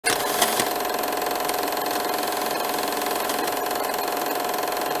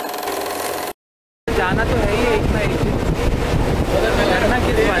जाना तो है ही एक ना एक दिन, करना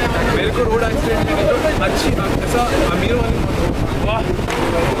किस बात का? मेरे को रोड एक्सीडेंट में तो अच्छी ऐसा अमीर वाली वाह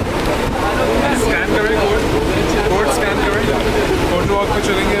स्कैन करें कोड स्कैन करें फोटो वॉक पे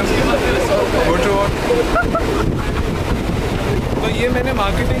चलेंगे हम फोटो वॉक। तो ये मैंने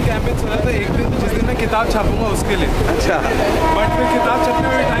मार्केटिंग कैंपेन सुना था एक दिन जिस दिन मैं किताब छापूंगा उसके लिए। अच्छा बट फिर किताब छपने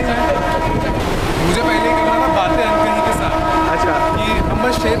में टाइम है, मुझे पहले ही करना था बातें अनकही के साथ। अच्छा कि हम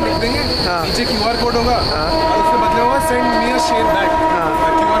बस शेयर लिख देंगे, हाँ। नीचे QR कोड होगा और उसके बदले होगा send me a share back,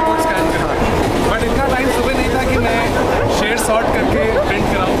 QR code scan करके। बट इतना टाइम सुबह नहीं था कि मैं शेयर सॉर्ट करके प्रिंट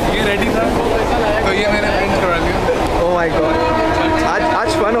कराऊँ, ये रेडी था तो ये मैंने प्रिंट करा लिया। ओह माय गॉड, आज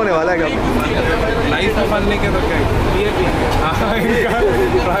फन होने वाला है कब? लाइफ में फन नहीं के तो क्या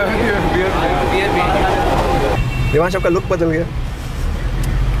देवांश आपका लुक बदल गया।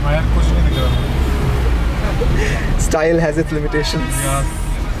 यार कुछ नहीं दिख रहा। Style has its limitations.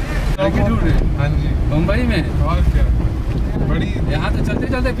 हाँ जी मुंबई में और क्या बड़ी यहाँ तो चलते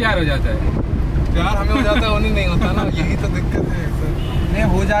चलते प्यार हो जाता है। प्यार हमें हो जाता है, उन्हें नहीं होता ना, यही तो दिक्कत है। नहीं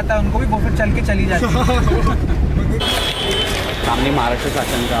हो जाता है उनको भी, वो फिर चल के चली जाती है। सामने महाराष्ट्र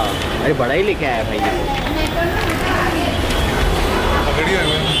शासन का, अरे बड़ा ही लेके आया भाई ये। पकड़ी है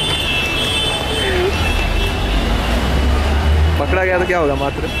पकड़ा गया तो क्या होगा?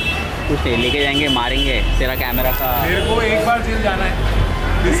 मात्र कुछ नहीं, लेके जाएंगे, मारेंगे तेरा कैमरा का। मेरे को एक बार जेल जाना है,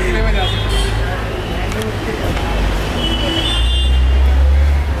 इसके लिए मैं जा सकता हूँ।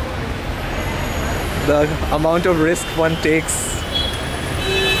 the amount of risk one takes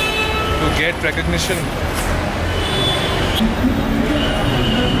to get recognition.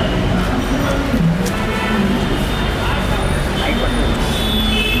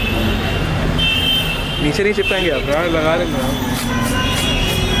 नीचे नहीं चिपकाएंगे आप? यार लगा लेंगे।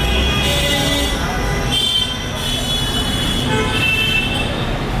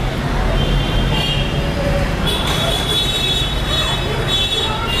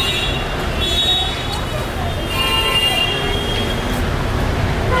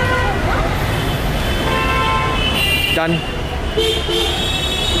 डन।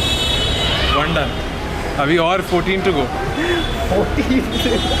 वन डन, अभी और 14 टू गो। 14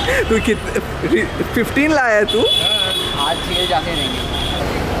 तू 15 लाया है तू? आज जेल जाके रहेंगे।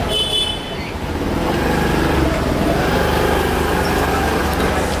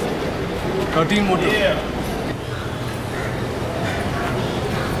 13 मोटर।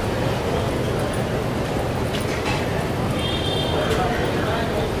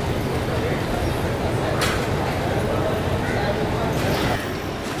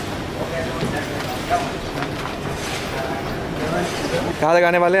 कहाँ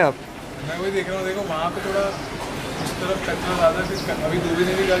लगाने वाले हैं आप? मैं वही देख रहा हूँ, देखो वहाँ पे थोड़ा उस तरफ कचरा ज़्यादा, फिर अभी दूबे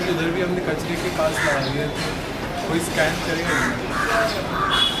ने भी कहा कि उधर भी हमने कचरे के पास लगा दिया, कोई स्कैन करेगा नहीं।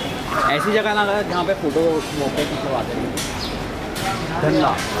 ऐसी जगह ना लगा जहाँ पे फोटो मौके खिंचवाते हैं।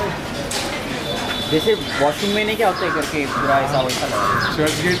 धंधा जैसे वॉशरूम में नहीं क्या होता है करके पूरा ऐसा वैसा लगा।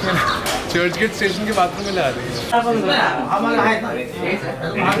 चर्च गेट स्टेशन के बाथरूम में लगा देंगे।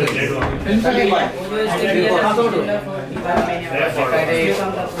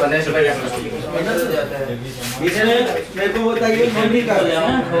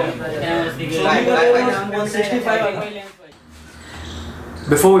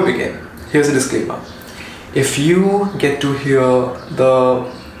 Before we begin, here's a disclaimer. If you get to hear the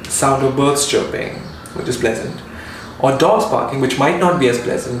sound of birds chirping, which is pleasant, or dogs barking, which might not be as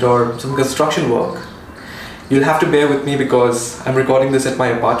pleasant, or some construction work, you'll have to bear with me because I'm recording this at my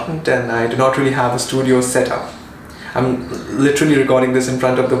apartment and I do not really have a studio set up. I'm literally recording this in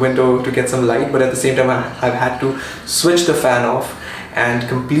front of the window to get some light, but at the same time I've had to switch the fan off and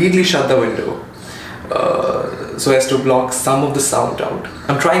completely shut the window so as to block some of the sound out.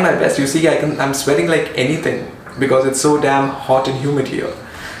 I'm trying my best. You see, I'm sweating like anything because it's so damn hot and humid here.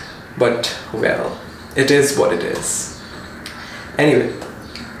 But well, it is what it is. Anyway,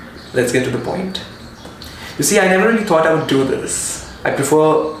 let's get to the point. You see, I never really thought I would do this. I prefer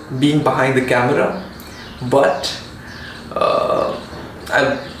being behind the camera, but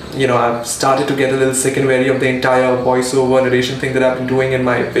I've started to get a little sick and wary of the entire voiceover narration thing that I've been doing in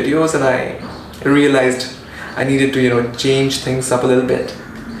my videos, and I realized I needed to change things up a little bit.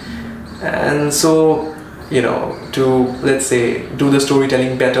 And so to, let's say, do the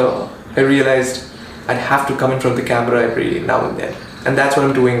storytelling better, I realized I'd have to come in front of the camera every now and then, and that's what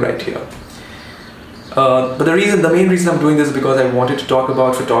I'm doing right here. But the main reason I'm doing this is because I wanted to talk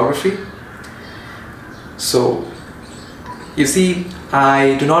about photography. So, you see,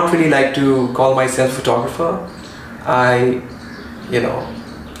 I do not really like to call myself a photographer. I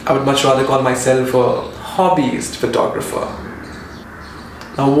would much rather call myself a hobbyist photographer.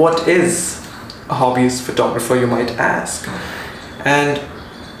 Now, what is a hobbyist photographer, you might ask? And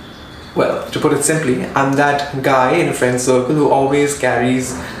well, to put it simply, I'm that guy in a friend circle who always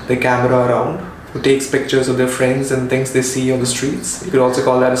carries the camera around, who takes pictures of their friends and things they see on the streets. You could also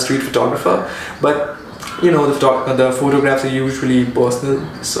call that a street photographer. But you know, the photographs are usually personal,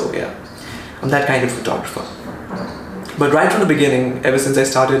 so yeah, I'm that kind of photographer. But right from the beginning, ever since I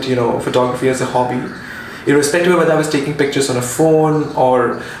started, you know, photography as a hobby, irrespective of whether I was taking pictures on a phone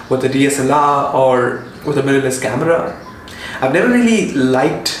or with a DSLR or with a mirrorless camera, I've never really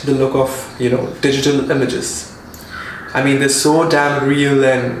liked the look of, you know, digital images. I mean, they're so damn real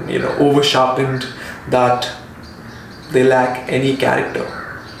and, you know, over sharpened that they lack any character.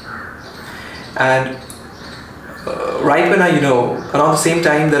 And right when I, you know, around the same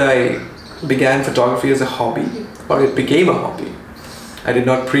time that I began photography as a hobby, or it became a hobby, I did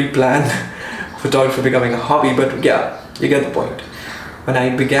not pre-plan photography becoming a hobby, but yeah, you get the point. When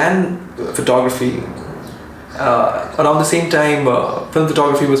I began photography, around the same time, film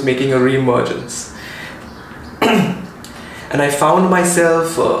photography was making a re-emergence. And I found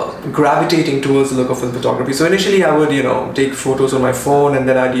myself gravitating towards the look of film photography. So initially I would, you know, take photos on my phone, and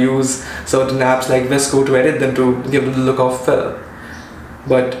then I'd use certain apps like Visco to edit them to give them the look of film.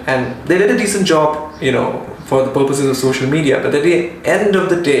 And they did a decent job, you know, for the purposes of social media. But at the end of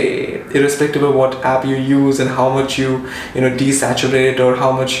the day, irrespective of what app you use and how much you know, desaturate, or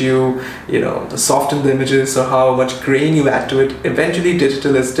how much you know, soften the images, or how much grain you add to it, eventually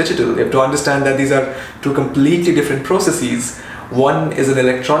digital is digital. You have to understand that these are two completely different processes. One is an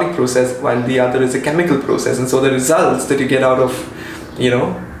electronic process while the other is a chemical process, and so the results that you get out of, you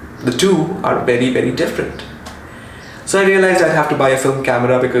know, the two are very, very different. So I realized I'd have to buy a film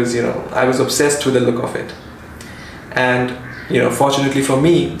camera because, you know, I was obsessed with the look of it. And, you know, fortunately for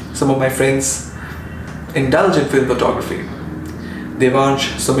me, some of my friends indulge in film photography.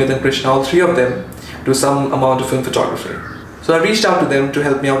 Devansh, Sumit and Krishna, all three of them, do some amount of film photography. So I reached out to them to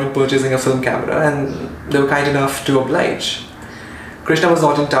help me out in purchasing a film camera, and they were kind enough to oblige. Krishna was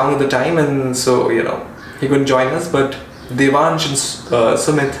not in town at the time, and so, you know, he couldn't join us, but Devansh and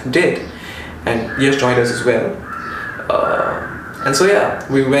Sumit did, and Yash joined us as well. And so yeah,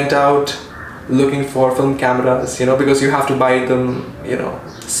 we went out looking for film cameras, you know, because you have to buy them, you know,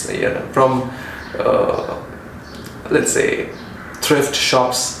 from let's say thrift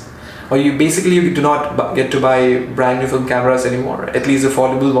shops, or you do not get to buy brand new film cameras anymore, at least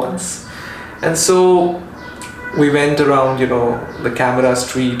affordable ones. And so we went around, you know, the camera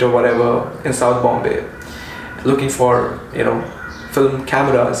street or whatever in South Bombay, looking for, you know, film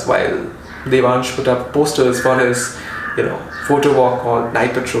cameras, while Devansh put up posters for his, you know, photo walk called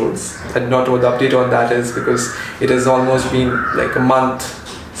Night Patrols. I do not know what the update on that is, because it has almost been like a month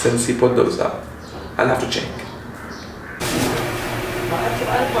since he put those up. I'll have to check.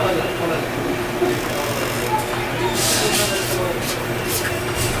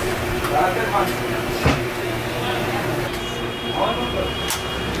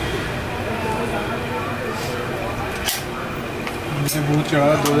 मुझे बहुत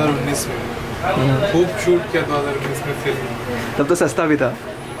चढ़ा 2019 में, खूब shoot किया 2019 में film. तब तो सस्ता भी था।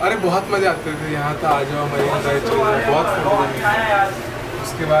 अरे बहुत मजे आते थे, यहाँ था आ जाओ मरीन ड्राइव चले जाओ, बहुत फोटो बने।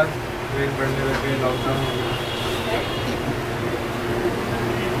 उसके बाद रेट बढ़ने लगे, लॉकडाउन हो गया।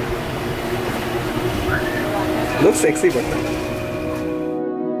 Looks sexy, but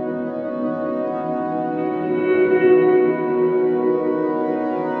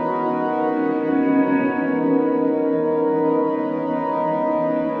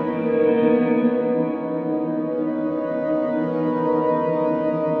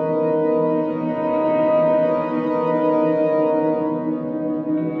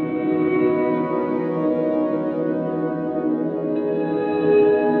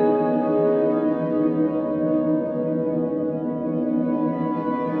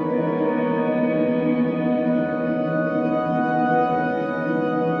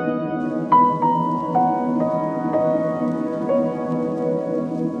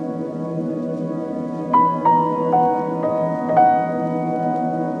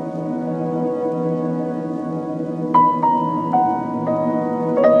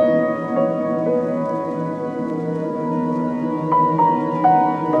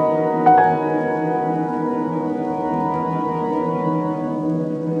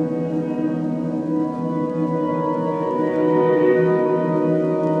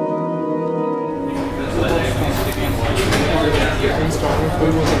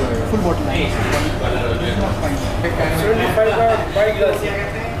full bottle white glass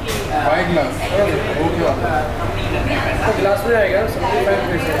okay glass में आएगा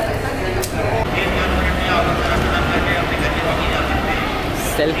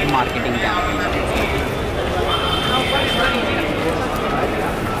 75 सेल्फ मार्केटिंग कैंपेन।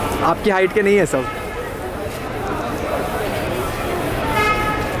 आपकी हाइट के नहीं है सब।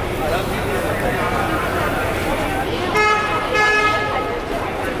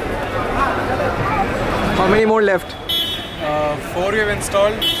 How many more left? 4 we have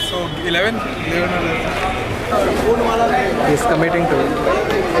installed, so 11 are left. He's committing to it.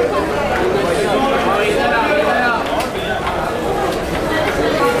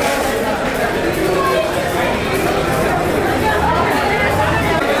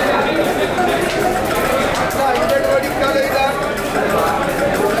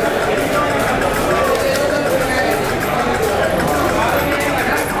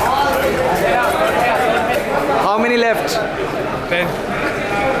 How many left? 10.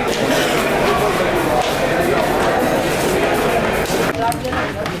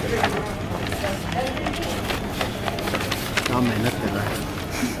 क्या मेहनत कर रहा है।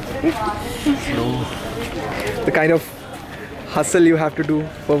 The kind of hustle you have to do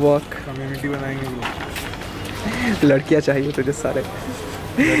for work. Community बनाएंगे लोग। लड़कियां चाहिए तुझे सारे।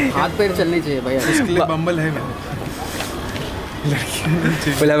 हाथ पैर चलने चाहिए भाई। इसके लिए बम्बल है मेरे।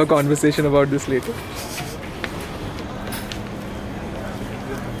 We'll have a conversation about this later.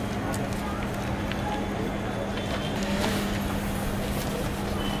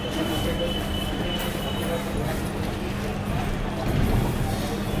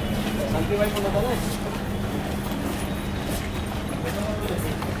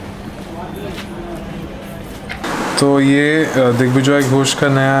 तो ये दिग्विजय घोष का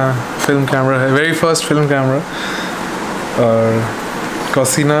नया फिल्म कैमरा है, वेरी फर्स्ट फिल्म कैमरा, और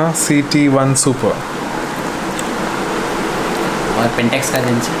कॉसिना CT1 सुपर, और पेंटेक्स का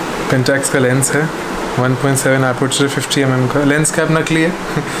लेंस। पेंटेक्स का लेंस है, 1.7 एपर्चर, 50 mm का लेंस कैप नकली है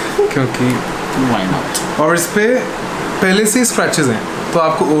क्योंकि Why not? और इस पे पहले से ही स्क्रैचेस हैं तो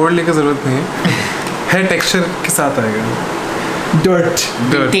आपको ओवरले की ज़रूरत नहीं है टेक्सचर के साथ आएगा। Dirt.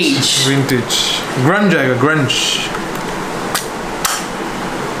 विंटेज ग्रंज आएगा, ग्रंज।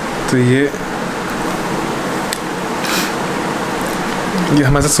 तो ये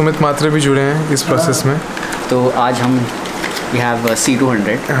हमारे साथ सुमित मात्रे भी जुड़े हैं इस प्रोसेस में। तो आज हम we have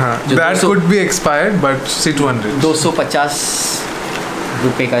C200। हाँ, that could be expired but C200 250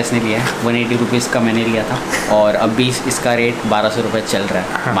 रुपये का इसने लिया है, 180 रुपीज़ का मैंने लिया था, और अभी इसका रेट 1200 रुपये चल रहा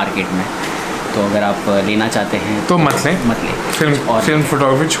है मार्केट में। तो अगर आप लेना चाहते हैं तो मत लें, फिल्म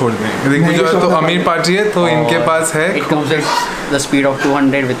फोटोग्राफी छोड़ दें। देखिए जो तो अमीर पार्टी है तो इनके पास है। It comes at the speed of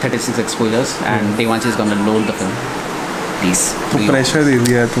 200 with 36 exposures and Devansh is gonna load the film. Please. तो प्रेशर दे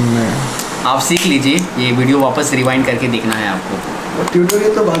दिया तुमने। आप सीख लीजिए, ये वीडियो वापस रिवाइंड करके देखना है आपको।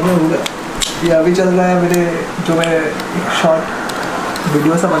 ट्यूटोरियल तो बाद में होगा, ये अभी चल रहा है मेरे जो मैं शॉर्ट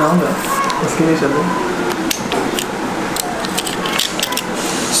वीडियो सा बनाऊंगा उसके लिए चल रहा है।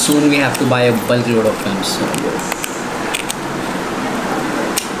 Soon we have to buy a bulk load of films. So. Yes.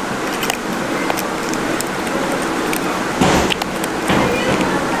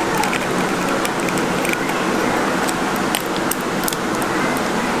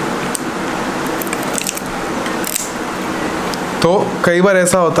 तो कई बार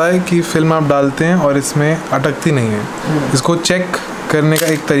ऐसा होता है कि फिल्म आप डालते हैं और इसमें अटकती नहीं है। इसको चेक करने का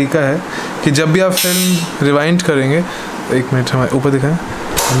एक तरीका है कि जब भी आप फिल्म रिवाइंड करेंगे, एक मिनट हमारे ऊपर दिखाएं,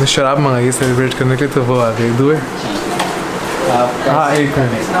 हमने शराब मंगाई सेलिब्रेट करने के लिए तो वो आ गई दुए। हाँ, एक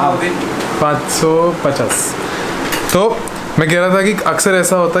मिनट, 550। तो मैं कह रहा था कि अक्सर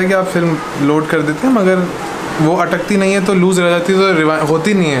ऐसा होता है कि आप फिल्म लोड कर देते हैं मगर वो अटकती नहीं है तो लूज़ रह जाती है, तो रिवाइंड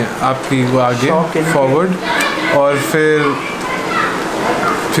होती नहीं है आपकी वो आगे फॉरवर्ड। और फिर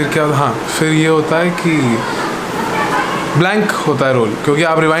क्या, हाँ, फिर ये होता है कि ब्लैंक होता है रोल, क्योंकि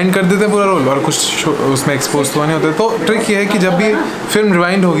आप रिवाइंड कर देते हैं पूरा रोल और कुछ उसमें एक्सपोज तो नहीं होता है। तो ट्रिक ये है कि जब भी फिल्म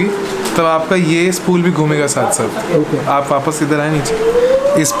रिवाइंड होगी तब आपका ये स्पूल भी घूमेगा साथ साथ। आप वापस इधर आए नीचे,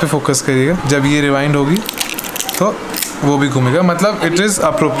 इस पे फोकस करिएगा। जब ये रिवाइंड होगी तो वो भी घूमेगा, मतलब इट इज़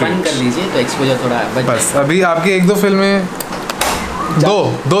अप्रोप्रिएट। कर लीजिए तो एक्सपोजर थोड़ा बस अभी आपकी 1-2 फिल्में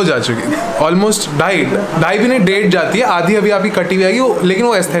दो जा चुकी, ऑलमोस्ट ढाई भी नहीं, 1.5 जाती है, आधी अभी आपकी कटी हुई आएगी वो, लेकिन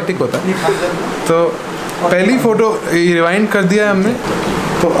वो एस्थेटिक होता है। तो पहली फ़ोटो रिवाइंड कर दिया है हमने,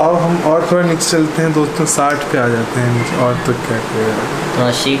 तो अब हम और थोड़ा नीचे चलते हैं दोस्तों, 60 पे आ जाते हैं नीचे। और तो क्या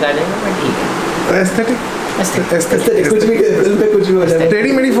थोड़ा शेक आ जाएगा, ठीक है। एस्थेटिक कुछ भी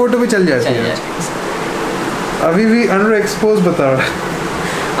टेढ़ी मेढ़ी फोटो भी चल जाती है। अभी भी अंडर एक्सपोज बता रहा है,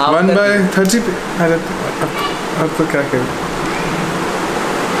 1/30 पे आ जाते हैं। अब तो क्या करें,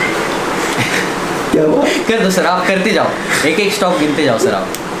 क्या हुआ? कर दो सर, आप करते जाओ, एक स्टॉप गिनते जाओ सर। आप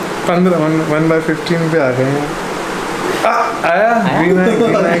 1/15 पे आ गए हैं। आया ग्रीन है।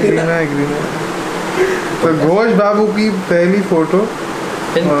 तो घोष बाबू की पहली फोटो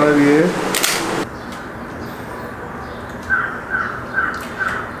और ये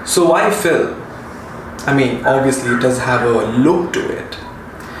So why film? I mean, obviously it does have a look to it.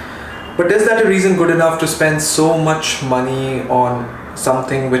 But is that a reason good enough to spend so much money on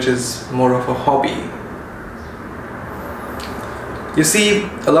something which is more of a hobby? You see,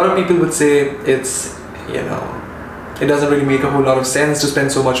 a lot of people would say it's, it doesn't really make a whole lot of sense to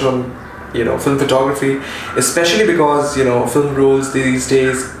spend so much on, film photography, especially because, film rolls these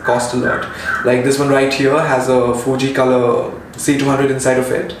days cost a lot. Like this one right here has a Fuji color C200 inside of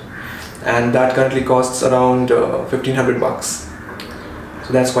it, and that currently costs around 1500 bucks.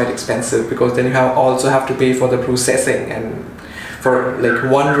 So that's quite expensive, because then you also have to pay for the processing, and for like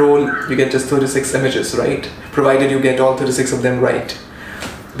one roll you get just 36 images, right? Provided you get all 36 of them right,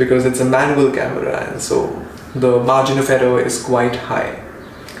 because it's a manual camera, and so the margin of error is quite high.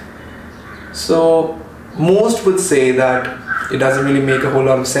 So most would say that it doesn't really make a whole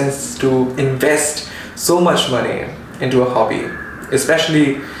lot of sense to invest so much money into a hobby,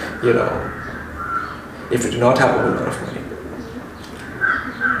 especially if you do not have a whole lot of money.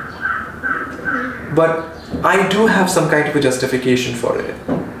 But I do have some kind of a justification for it.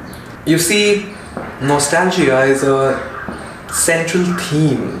 You see, nostalgia is a central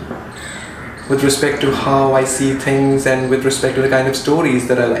theme with respect to how I see things and with respect to the kind of stories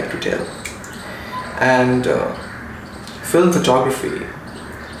that I like to tell. And film photography,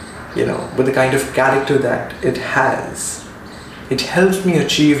 with the kind of character that it has, it helps me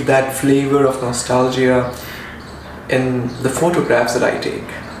achieve that flavor of nostalgia in the photographs that I take.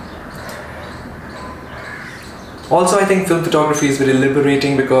 Also, I think film photography is very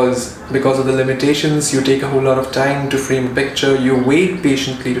liberating because of the limitations. You take a whole lot of time to frame a picture, you wait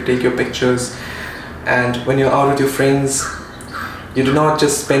patiently to take your pictures, and when you're out with your friends, you do not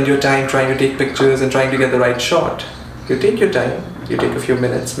just spend your time trying to take pictures and trying to get the right shot. You take your time, you take a few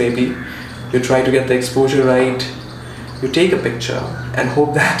minutes maybe, you try to get the exposure right, you take a picture and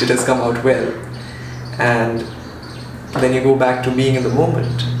hope that it has come out well, and then you go back to being in the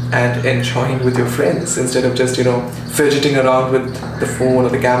moment and enjoying with your friends instead of just fidgeting around with the phone or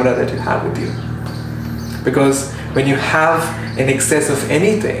the camera that you have with you. Because when you have an excess of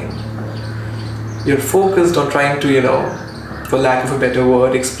anything, you're focused on trying to for lack of a better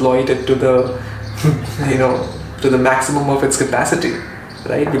word, exploit it to the to the maximum of its capacity,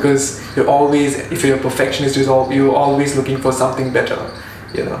 right? Because you're always, if you're a perfectionist, you're always looking for something better,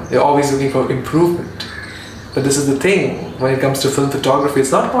 you're always looking for improvement. But this is the thing, when it comes to film photography,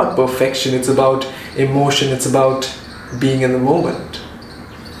 it's not about perfection, it's about emotion, it's about being in the moment.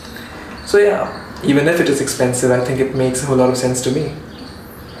 So yeah, even if it is expensive, I think it makes a whole lot of sense to me.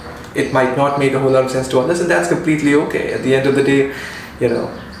 It might not make a whole lot of sense to others, and that's completely okay. At the end of the day,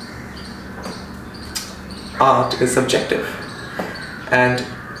 art is subjective. And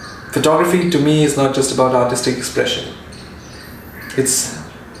photography to me is not just about artistic expression. It's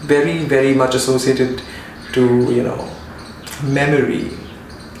very, very much associated to, memory,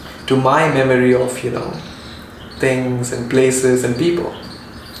 to my memory of, things and places and people.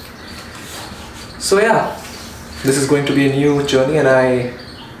 So yeah, this is going to be a new journey, and I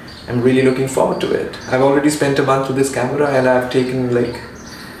am really looking forward to it. I've already spent a month with this camera, and I've taken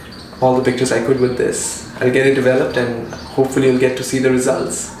all the pictures I could with this. I'll get it developed, and hopefully you'll get to see the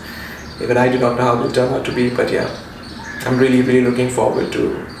results. Even I do not know how they'll turn out to be, but yeah, I'm really, really looking forward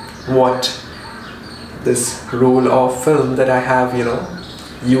to what this roll of film that I have,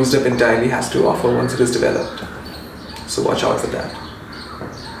 used up entirely has to offer once it is developed. So watch out for that.